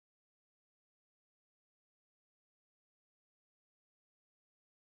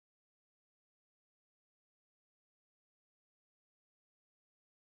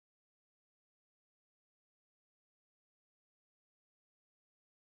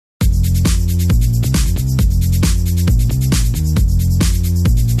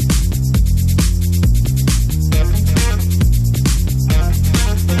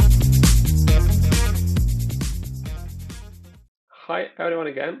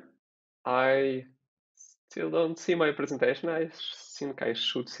I still don't see my presentation. I think I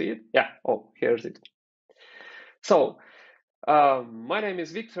should see it. Yeah, oh, here's it. So, my name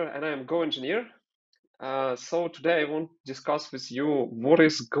is Victor and I am Go engineer. So today I want to discuss with you what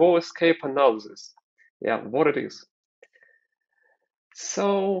is Go escape analysis. Yeah, what it is.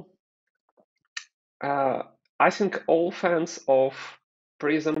 So, I think all fans of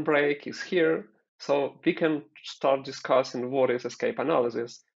Prison Break is here, so we can start discussing what is escape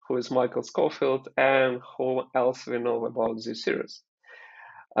analysis, who is Michael Scofield, and who else we know about this series.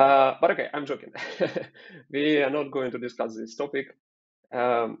 But okay, I'm joking. We are not going to discuss this topic,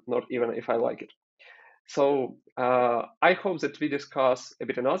 not even if I like it. So I hope that we discuss a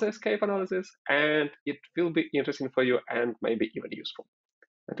bit another escape analysis, and it will be interesting for you and maybe even useful.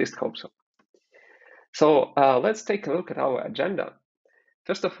 At least hope so. So let's take a look at our agenda.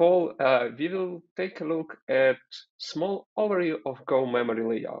 First of all, we will take a look at small overview of Go memory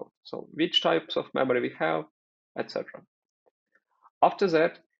layout. So which types of memory we have, etc. After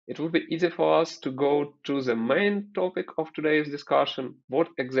that, it will be easy for us to go to the main topic of today's discussion, what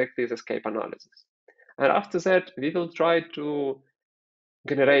exactly is escape analysis. And after that, we will try to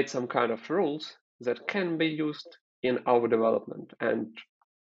generate some kind of rules that can be used in our development and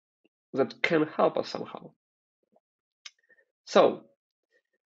that can help us somehow. So,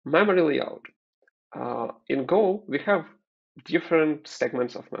 memory layout. In Go, we have different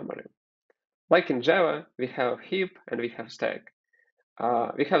segments of memory. Like in Java, we have heap and we have stack.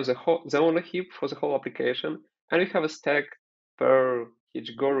 We have the only heap for the whole application, and we have a stack per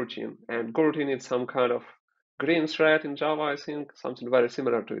each Go routine. And Go routine is some kind of green thread in Java, I think, something very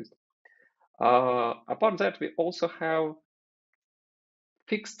similar to it. Apart that, we also have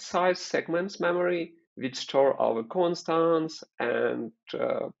fixed size segments memory, which store our constants and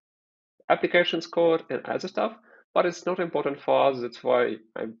applications code and other stuff, but it's not important for us. That's why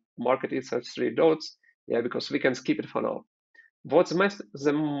I mark it as 3 dots, yeah, because we can skip it for now. What's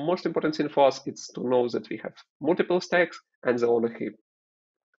the most important thing for us is to know that we have multiple stacks and the only heap.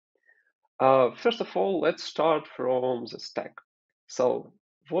 First of all, let's start from the stack. So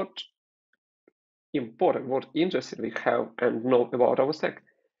what important, what interesting we have and know about our stack?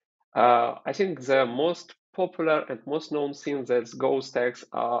 I think the most popular and most known thing that Go stacks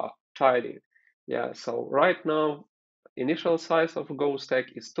are tidy. Yeah, so right now, initial size of Go stack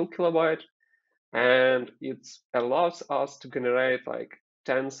is 2 kilobyte, and it allows us to generate like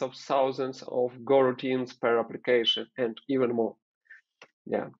tens of thousands of Go routines per application and even more.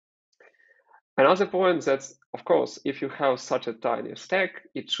 Yeah. Another point that's, of course, if you have such a tiny stack,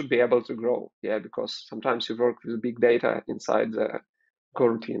 it should be able to grow. Yeah, because sometimes you work with big data inside the Go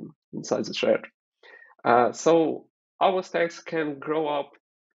routine, inside the thread. So our stacks can grow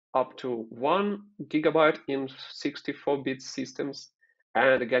up to 1 gigabyte in 64-bit systems.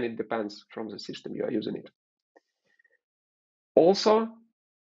 And again, it depends from the system you are using it. Also,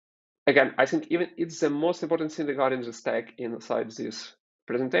 again, I think even it's the most important thing regarding the stack inside this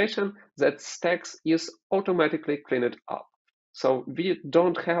presentation, that stacks is automatically cleaned up. So we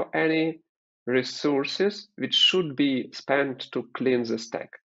don't have any resources which should be spent to clean the stack.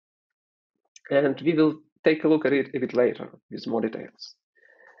 And we will take a look at it a bit later with more details.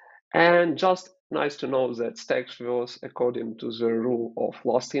 And just nice to know that stacks was according to the rule of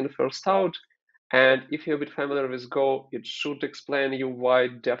last in, first out. And if you're a bit familiar with Go, it should explain you why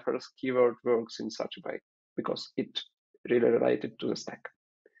defers keyword works in such a way, because it really related to the stack.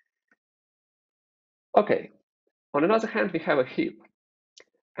 Okay, on another hand, we have a heap.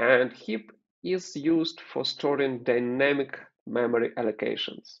 And heap is used for storing dynamic memory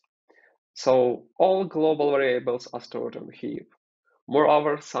allocations. So all global variables are stored on heap.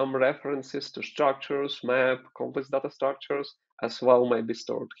 Moreover, some references to structures, map, complex data structures as well may be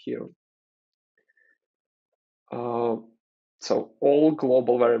stored here. So all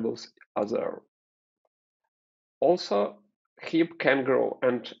global variables are there. Also, heap can grow,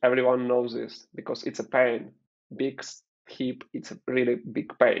 and everyone knows this because it's a pain. Big heap, it's a really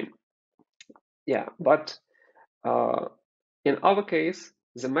big pain. Yeah, but in our case,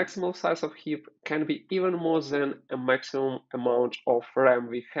 the maximum size of heap can be even more than a maximum amount of RAM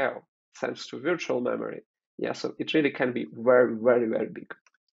we have, thanks to virtual memory. Yeah, so it really can be very, very, very big.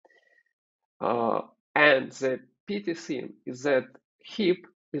 And the PTC is that heap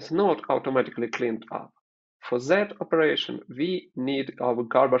is not automatically cleaned up. For that operation, we need our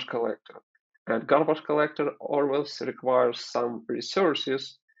garbage collector. And garbage collector always requires some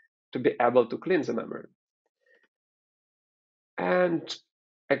resources to be able to clean the memory. And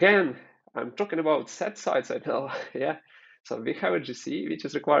again, I'm talking about set sites right now. Yeah. So we have a GC, which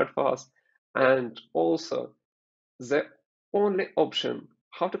is required for us. And also, the only option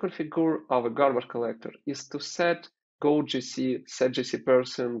how to configure our garbage collector is to set go.gc,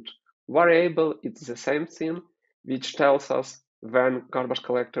 setGC% variable. It's the same thing, which tells us when garbage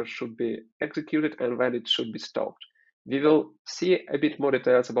collector should be executed and when it should be stopped. We will see a bit more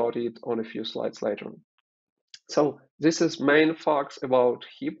details about it on a few slides later on. So this is main facts about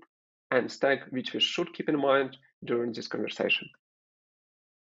heap and stack, which we should keep in mind during this conversation.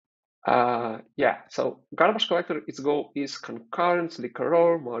 So garbage collector is concurrently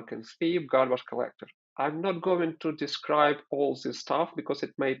Caror, Mark and Speed garbage collector. I'm not going to describe all this stuff because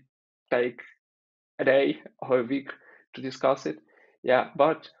it may take a day or a week to discuss it.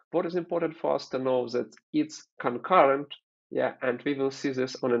 But what is important for us to know that it's concurrent, and we will see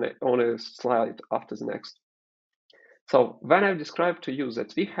this on a slide after the next. So when I've described to you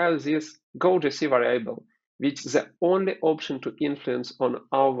that we have this go.gc variable, which is the only option to influence on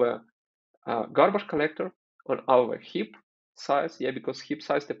our garbage collector, on our heap size, because heap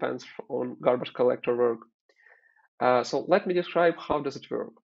size depends on garbage collector work. So let me describe how does it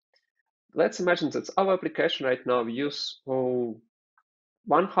work. Let's imagine that our application right now uses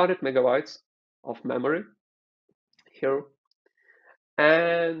 100 megabytes of memory here,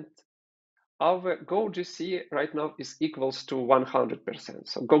 and our go.gc right now is equals to 100%.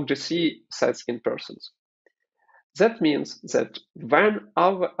 So go.gc sets in persons. That means that when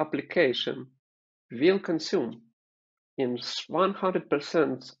our application will consume in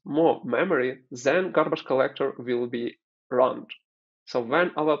 100% more memory, then garbage collector will be run. So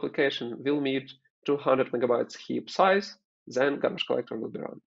when our application will meet 200 megabytes heap size, then garbage collector will be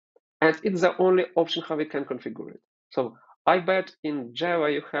run. And it's the only option how we can configure it. So I bet in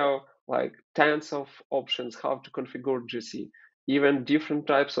Java you have like tens of options how to configure GC, even different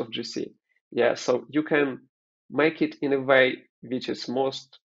types of GC. So you can make it in a way which is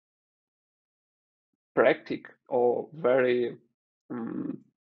most practical or very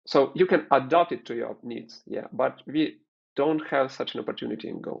so you can adapt it to your needs. But we don't have such an opportunity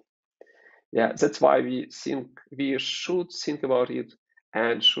in Go. That's why we should think about it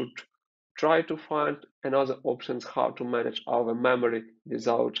and should try to find another options how to manage our memory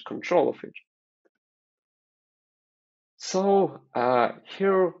without control of it. So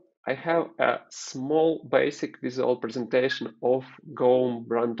here I have a small basic visual presentation of Go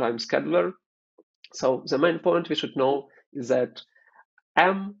runtime scheduler. So the main point we should know is that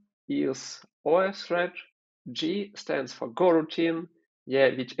M is OS thread, G stands for Go routine,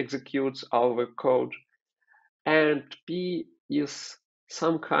 which executes our code, and P is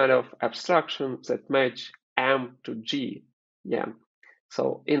some kind of abstraction that match M to G.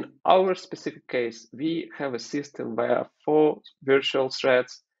 So in our specific case, we have a system where 4 virtual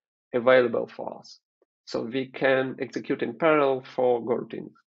threads available for us. So we can execute in parallel 4 Go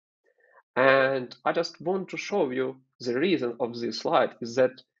routines. And I just want to show you the reason of this slide is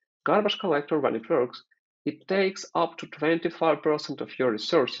that garbage collector, when it works, it takes up to 25% of your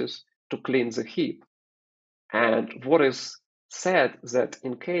resources to clean the heap. And what is said that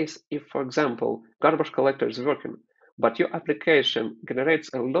in case if, for example, garbage collector is working, but your application generates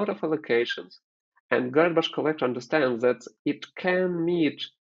a lot of allocations, and garbage collector understands that it can meet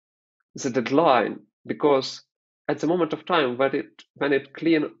the deadline because at the moment of time when it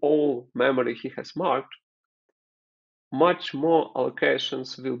clean all memory he has marked, much more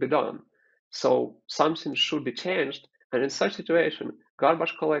allocations will be done. So something should be changed, and in such situation,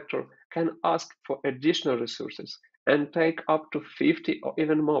 garbage collector can ask for additional resources and take up to 50 or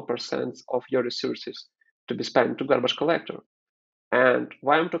even more percent of your resources to be spent to garbage collector. And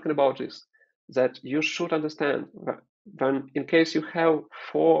why I'm talking about this, that you should understand when in case you have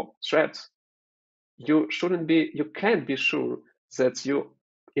 4 threads, you can't be sure that you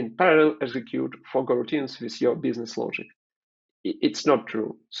in parallel execute 4 routines with your business logic. It's not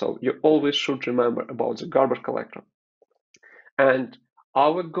true. So you always should remember about the garbage collector. And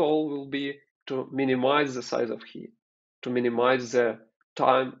our goal will be to minimize the size of heap, to minimize the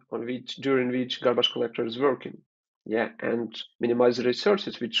time during which garbage collector is working. And minimize the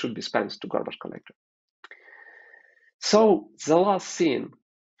resources which should be spent to garbage collector. So the last thing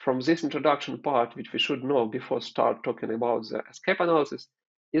from this introduction part, which we should know before start talking about the escape analysis,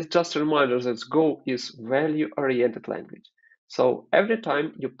 is just a reminder that Go is value-oriented language. So every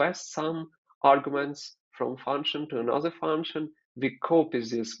time you pass some arguments from function to another function, we copy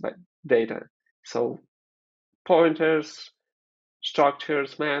this data. So pointers,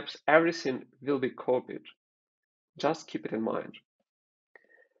 structures, maps, everything will be copied. Just keep it in mind.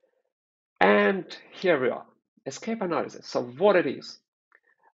 And here we are, escape analysis. So what it is?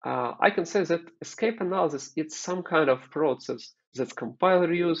 I can say that escape analysis is some kind of process that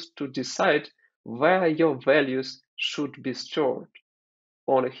compiler uses to decide where your values should be stored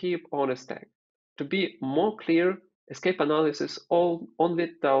on a heap, on a stack. To be more clear, escape analysis only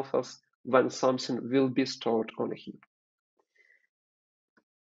tells us when something will be stored on a heap.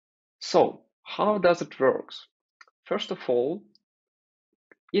 So, how does it work? First of all,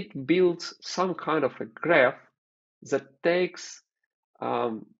 it builds some kind of a graph that takes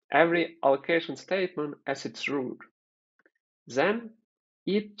every allocation statement as its root. Then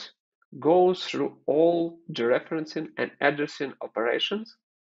it goes through all dereferencing and addressing operations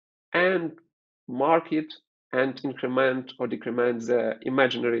and mark it and increment or decrement the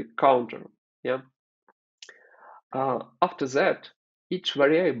imaginary counter. Yeah. After that, each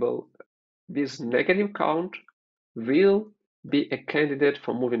variable with negative count will be a candidate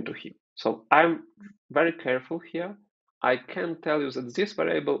for moving to heap. So I'm very careful here. I can tell you that this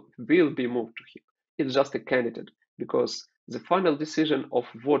variable will be moved to heap. It's just a candidate because the final decision of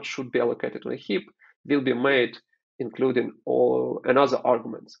what should be allocated on a heap will be made including all another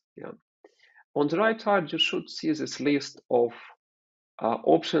arguments. Yeah. On the right side, you should see this list of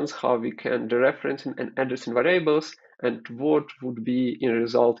options, how we can dereferencing and addressing variables, and what would be in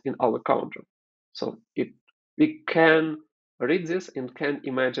result in our counter. So we can read this and can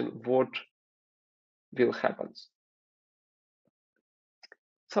imagine what will happen.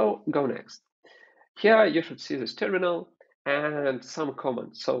 So go next. Here you should see this terminal and some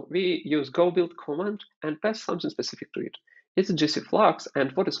commands. So we use go build command and pass something specific to it. It's a GC flux,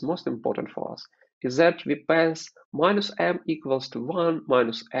 and what is most important for us is that we pass -m equals to 1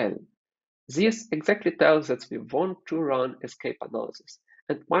 minus L. This exactly tells that we want to run escape analysis,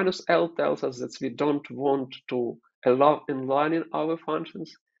 and -L tells us that we don't want to allow inlining our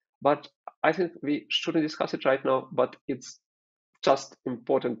functions, but I think we shouldn't discuss it right now, but it's just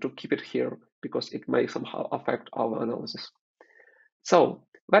important to keep it here because it may somehow affect our analysis. So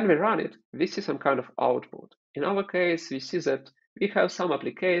when we run it, we see some kind of output. In our case, we see that we have some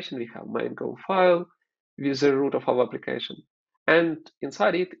application, we have main Go file with the root of our application. And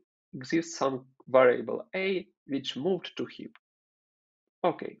inside it exists some variable A, which moved to heap.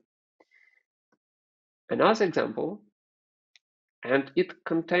 Okay. Another example, and it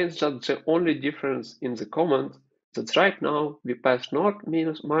contains just the only difference in the command that right now we pass not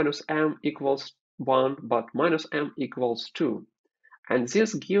minus m equals 1, but -m equals 2. And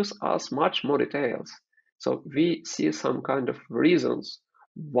this gives us much more details. So we see some kind of reasons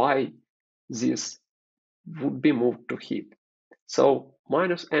why this would be moved to heap. So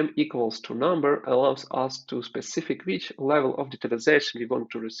 -m equals to number allows us to specify which level of detailization we want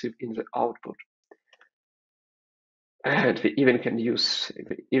to receive in the output. And we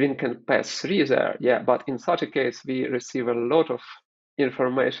even can pass 3 there, yeah, but in such a case, we receive a lot of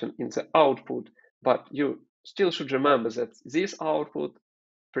information in the output, but you still should remember that this output,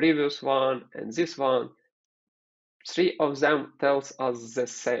 previous one, and this one, 3 of them tells us the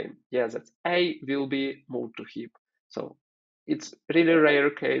same. Yeah, that A will be moved to heap. So it's really rare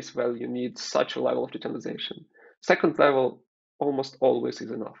case where you need such a level of detailization. Second level almost always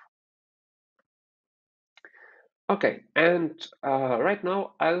is enough. Okay, and right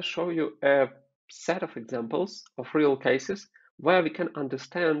now I'll show you a set of examples of real cases where we can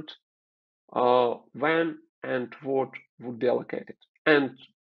understand when and what would be allocated. And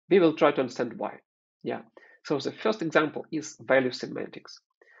we will try to understand why. Yeah, so the first example is value semantics.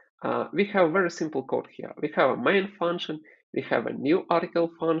 We have very simple code here. We have a main function, we have a new article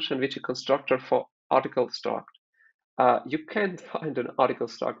function, which is a constructor for article struct. You can't find an article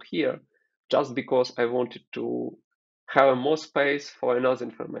struct here just because I wanted to have more space for another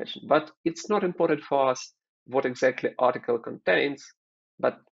information. But it's not important for us what exactly article contains.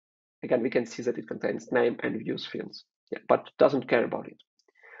 But again, we can see that it contains name and views fields, yeah, but doesn't care about it.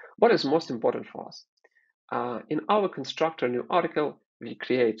 What is most important for us? In our constructor new article, we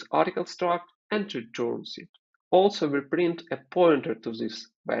create article struct and returns it. Also, we print a pointer to this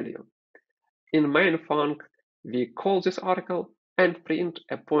value. In main func, we call this article and print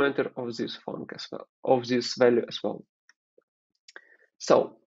a pointer of this func as well, of this value as well.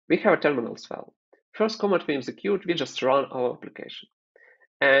 So we have a terminal as well. First command we execute, we just run our application.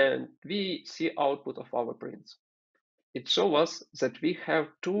 And we see output of our prints. It shows us that we have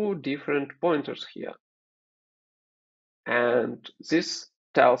 2 different pointers here. And this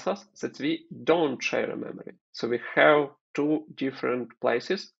tells us that we don't share a memory. So we have 2 different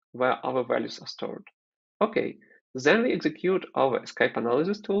places where our values are stored. Okay, then we execute our escape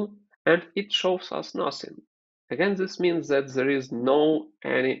analysis tool and it shows us nothing. Again, this means that there is no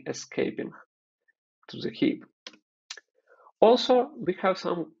any escaping to the heap. Also, we have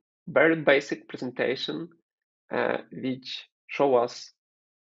some very basic presentation which show us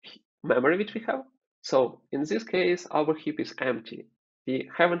memory which we have. So in this case, our heap is empty. we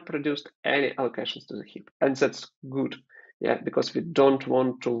haven't produced any allocations to the heap, and that's good, yeah, because we don't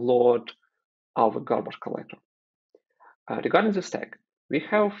want to load our garbage collector. Regarding the stack, we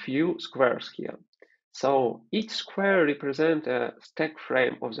have few squares here. So each square represents a stack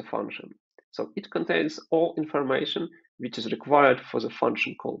frame of the function. So it contains all information which is required for the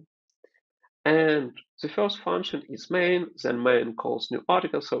function call. And the first function is main, then main calls new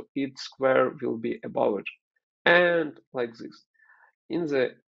article, so each square will be above it. And like this. In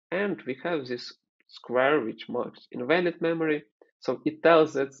the end, we have this square which marks invalid memory. So it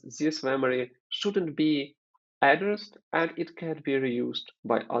tells that this memory shouldn't be addressed and it can be reused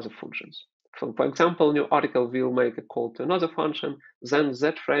by other functions. So for example, new article will make a call to another function, then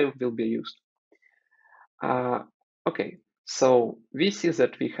that frame will be used. Okay, so we see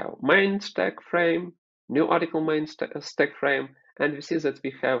that we have main stack frame, new article main stack frame, and we see that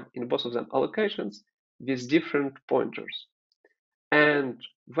we have in both of them allocations with different pointers. And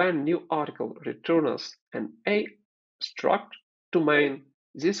when new article returns an A struct to main,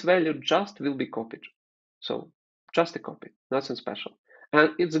 this value just will be copied. So just a copy, nothing special.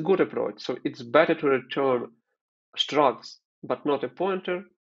 And it's a good approach. So it's better to return structs, but not a pointer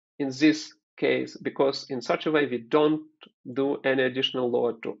in this case, because in such a way we don't do any additional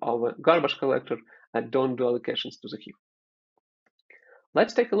load to our garbage collector and don't do allocations to the heap.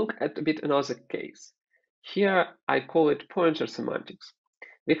 Let's take a look at a bit another case. Here I call it pointer semantics.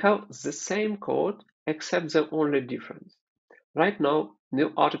 We have the same code except the only difference. Right now,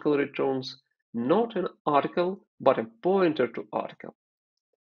 new article returns not an article, but a pointer to article.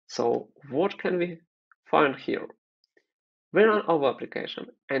 So what can we find here? We run our application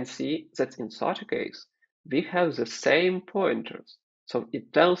and see that in such a case, we have the same pointers. So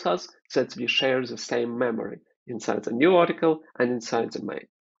it tells us that we share the same memory inside the new article and inside the main.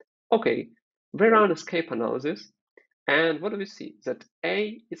 Okay, we run escape analysis, and what do we see? That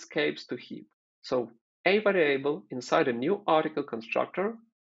A escapes to heap. So a variable inside a new article constructor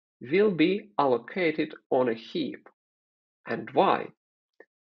will be allocated on a heap. And why?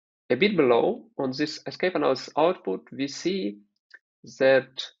 A bit below, on this escape analysis output, we see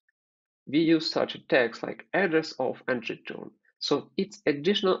that we use such tags like address of and return. So it's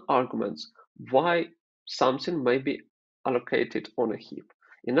additional arguments why something may be allocated on a heap.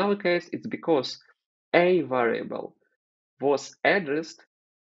 In our case, it's because a variable was addressed,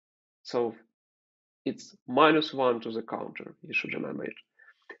 so it's -1 to the counter, you should remember it.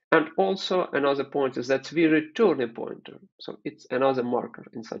 And also another point is that we return a pointer, so it's another marker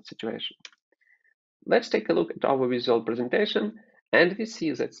in such situation. Let's take a look at our visual presentation, and we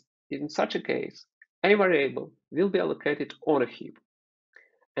see that in such a case, a variable will be allocated on a heap,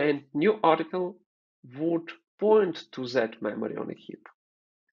 and new article would point to that memory on a heap,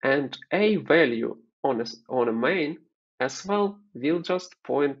 and a value on a main as well will just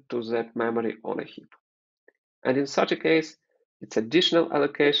point to that memory on a heap. And in such a case, it's additional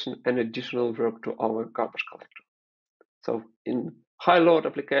allocation and additional work to our garbage collector. So in high load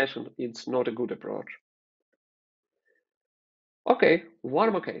application, it's not a good approach. Okay,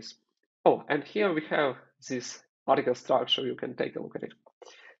 one more case. Oh, and here we have this article structure. You can take a look at it.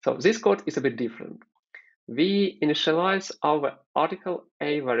 So this code is a bit different. We initialize our article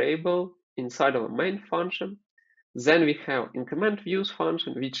A variable inside our main function. Then we have increment views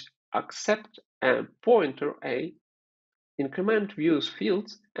function, which accepts a pointer A, increment views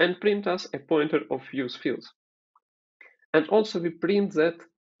fields, and print us a pointer of views fields. And also we print that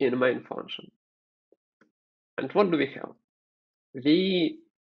in main function. And what do we have? We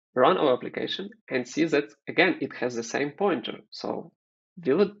run our application and see that, again, it has the same pointer. So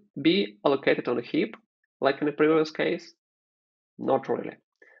will it be allocated on a heap like in the previous case? Not really.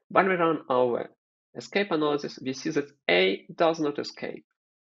 When we run our escape analysis, we see that A does not escape.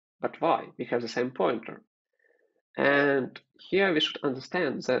 But why? We have the same pointer. And here we should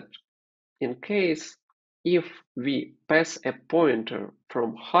understand that in case if we pass a pointer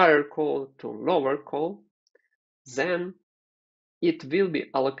from higher call to lower call, then it will be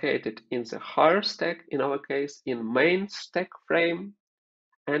allocated in the higher stack, in our case, in main stack frame,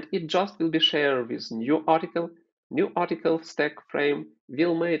 and it just will be shared with new article. New article stack frame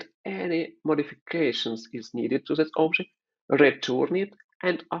will make any modifications is needed to that object, return it,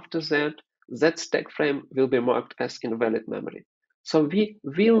 and after that, that stack frame will be marked as invalid memory. So we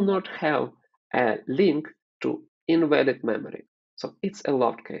will not have a link to invalid memory. So it's a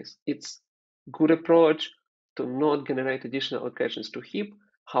loved case. It's good approach to not generate additional allocations to heap.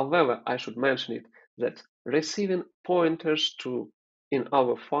 However, I should mention it that receiving pointers to in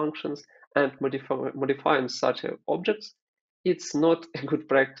our functions and modifying such objects, it's not a good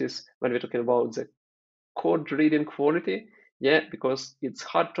practice when we're talking about the code reading quality. Yeah, because it's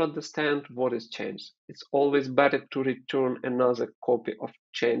hard to understand what is changed. It's always better to return another copy of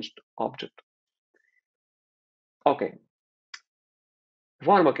changed object. Okay,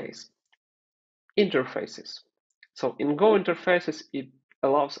 one more case. Interfaces. So in Go interfaces, it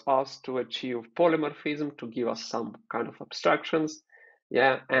allows us to achieve polymorphism to give us some kind of abstractions.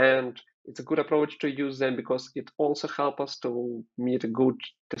 Yeah, and it's a good approach to use them because it also helps us to meet a good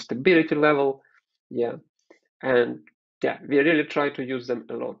testability level. Yeah, and yeah, we really try to use them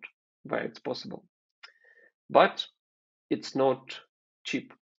a lot where it's possible. But it's not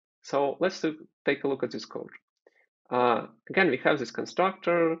cheap. So let's take a look at this code. Again, we have this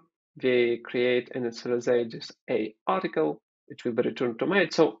constructor. We create and initialize this A article, which will be returned to main.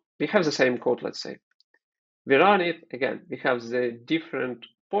 So we have the same code, let's say. We run it. Again, we have the different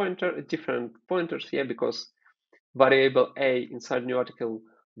pointers here because variable A inside new article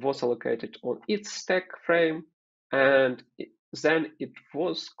was allocated on its stack frame, and then it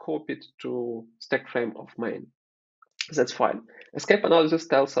was copied to stack frame of main. That's fine. Escape analysis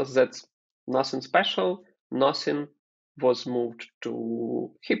tells us that nothing special, nothing was moved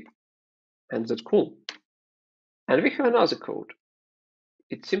to heap, and that's cool. And we have another code.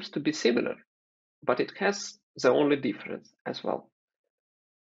 It seems to be similar, but it has the only difference as well.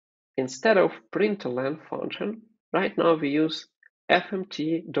 Instead of println function, right now we use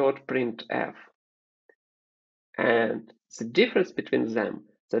fmt.printf. And the difference between them,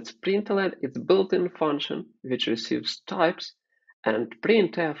 that's println is built-in function which receives types, and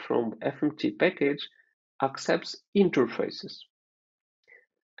printf from fmt package accepts interfaces.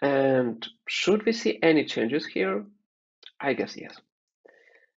 And should we see any changes here? I guess yes.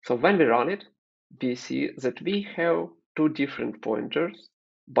 So when we run it, we see that we have two different pointers,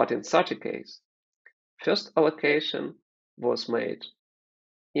 but in such a case, first allocation was made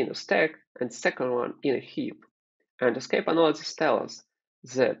in a stack and second one in a heap. And escape analysis tells us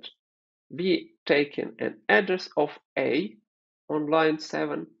that we taken an address of A on line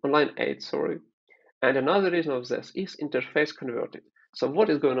 8, sorry. And another reason of this is interface converted. So what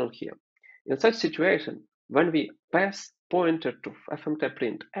is going on here? In such situation, when we pass pointer to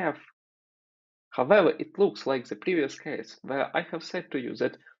fmt.printf, however, it looks like the previous case where I have said to you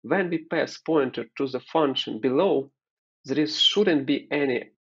that when we pass pointer to the function below, there shouldn't be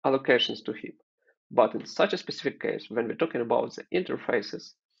any allocations to heap. But in such a specific case, when we're talking about the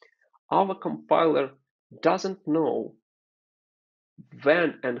interfaces, our compiler doesn't know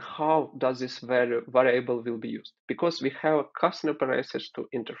when and how does this variable will be used, because we have custom operators to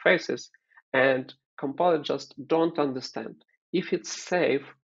interfaces, and compiler just don't understand if it's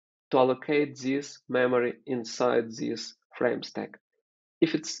safe to allocate this memory inside this frame stack.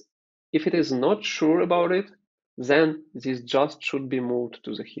 If it is not sure about it, then this just should be moved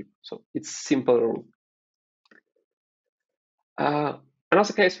to the heap. So it's simple rule.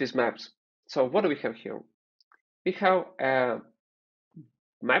 Another case with maps. So what do we have here? We have a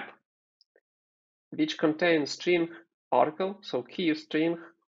map which contains string article, so key string,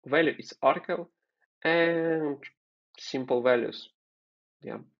 value is article, and simple values.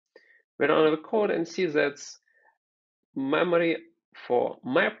 Yeah, we run the code and see that memory for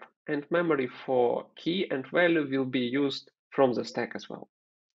map and memory for key and value will be used from the stack as well.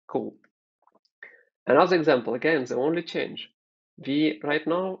 Cool. Another example, again, the only change. We right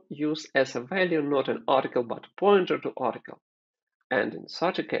now use as a value not an article but pointer to article. And in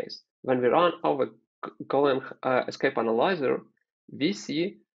such a case, when we run our Golang escape analyzer, we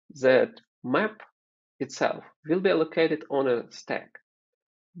see that map itself will be allocated on a stack,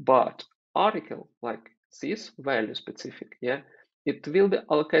 but article, like this value specific, yeah, it will be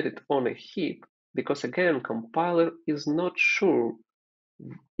allocated on a heap because again, compiler is not sure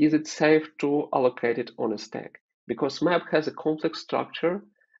is it safe to allocate it on a stack because map has a complex structure,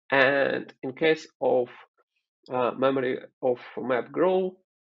 and in case of memory of map grow,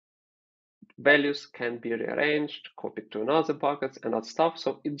 values can be rearranged, copied to another buckets and other stuff,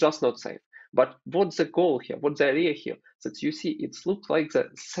 so it's just not safe. But what's the goal here? What's the idea here? That you see it looks like the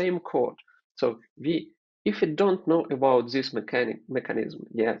same code. So if we don't know about this mechanism,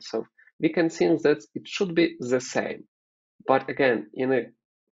 yeah, so we can think that it should be the same. But again, in a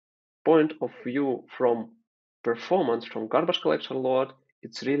point of view from performance, from garbage collection load,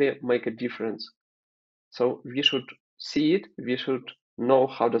 it's really make a difference. So we should see it, we should know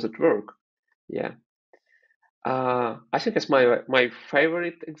how does it work. Yeah. I think it's my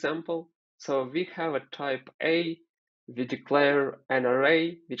favorite example. So we have a type A, we declare an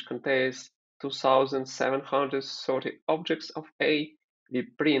array which contains 2730 objects of A, we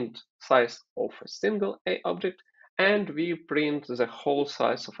print size of a single A object, and we print the whole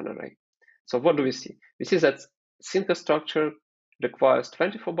size of an array. So what do we see? We see that syntax structure requires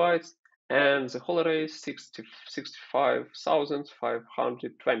 24 bytes, and the whole array is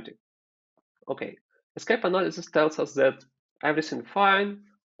 65,520. Okay, escape analysis tells us that everything fine,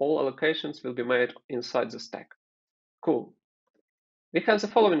 all allocations will be made inside the stack. Cool. We have the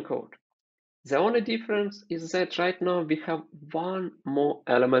following code. The only difference is that right now we have one more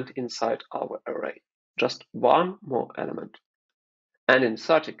element inside our array. Just one more element. And in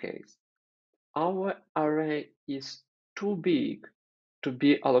such a case, our array is too big to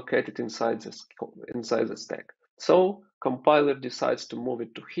be allocated inside the stack. So compiler decides to move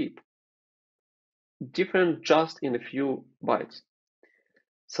it to heap, different just in a few bytes.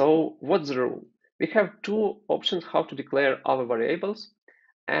 So what's the rule? We have two options how to declare our variables,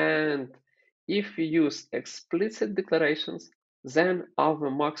 and if we use explicit declarations, then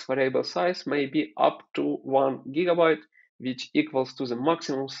our max variable size may be up to 1 gigabyte, which equals to the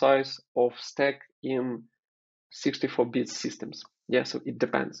maximum size of stack in 64-bit systems. Yeah, so it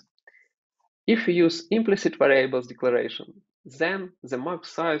depends. If we use implicit variables declaration, then the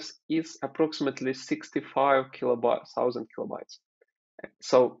max size is approximately 65,000 kilobytes.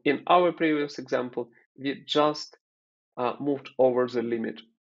 So in our previous example, we just moved over the limit.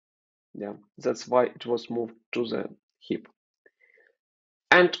 Yeah, that's why it was moved to the heap.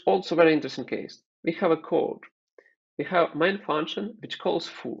 And also very interesting case, we have a code. We have main function which calls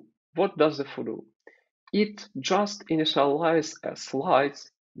foo. What does the foo do? It just initializes a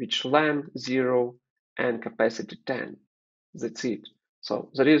slice which len 0 and capacity 10. That's it. So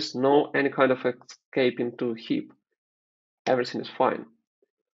there is no any kind of escape into heap. Everything is fine.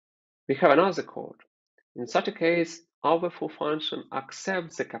 We have another code. In such a case, our foo function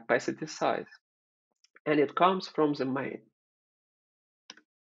accepts the capacity size, and it comes from the main.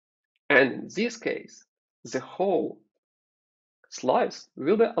 And in this case, the whole slice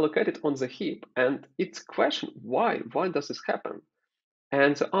will be allocated on the heap, and it's a question, why? Why does this happen?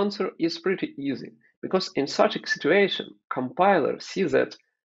 And the answer is pretty easy, because in such a situation, compiler sees that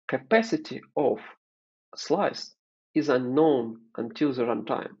capacity of slice is unknown until the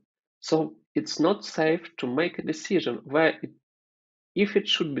runtime. So it's not safe to make a decision if it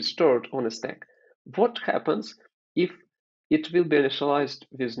should be stored on a stack. What happens if it will be initialized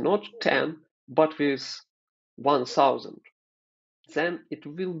with not 10, but with 1000? Then it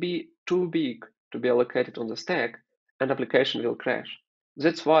will be too big to be allocated on the stack, and application will crash.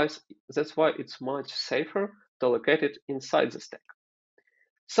 That's why it's much safer to allocate it inside the stack.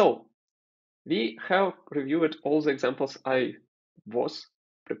 So we have reviewed all the examples I was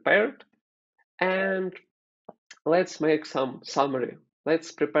prepared, and let's make some summary.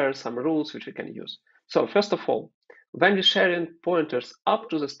 Let's prepare some rules which we can use. So first of all, when we sharing pointers up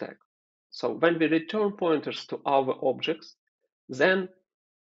to the stack, so when we return pointers to our objects, then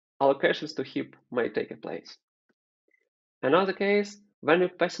allocations to heap may take place. Another case, when we're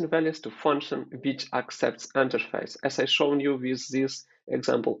passing values to function which accepts interface, as I shown you with this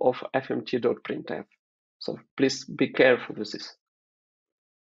example of fmt.printf. So please be careful with this.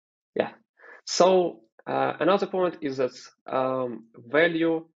 Yeah. So another point is that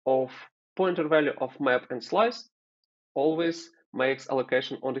pointer value of map and slice always makes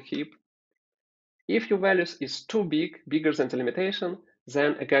allocation on the heap. If your values is too big, bigger than the limitation,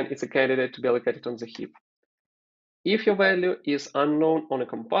 then again it's a candidate to be allocated on the heap. If your value is unknown on a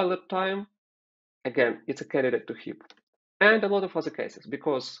compiler time, again it's a candidate to heap. And a lot of other cases,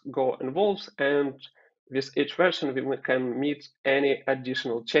 because Go evolves, and with each version we can meet any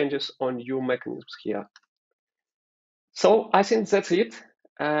additional changes on new mechanisms here. So I think that's it,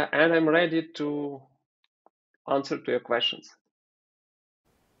 and I'm ready to answer to your questions.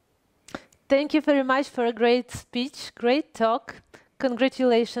 Thank you very much for a great speech, great talk.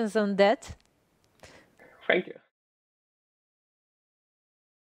 Congratulations on that. Thank you.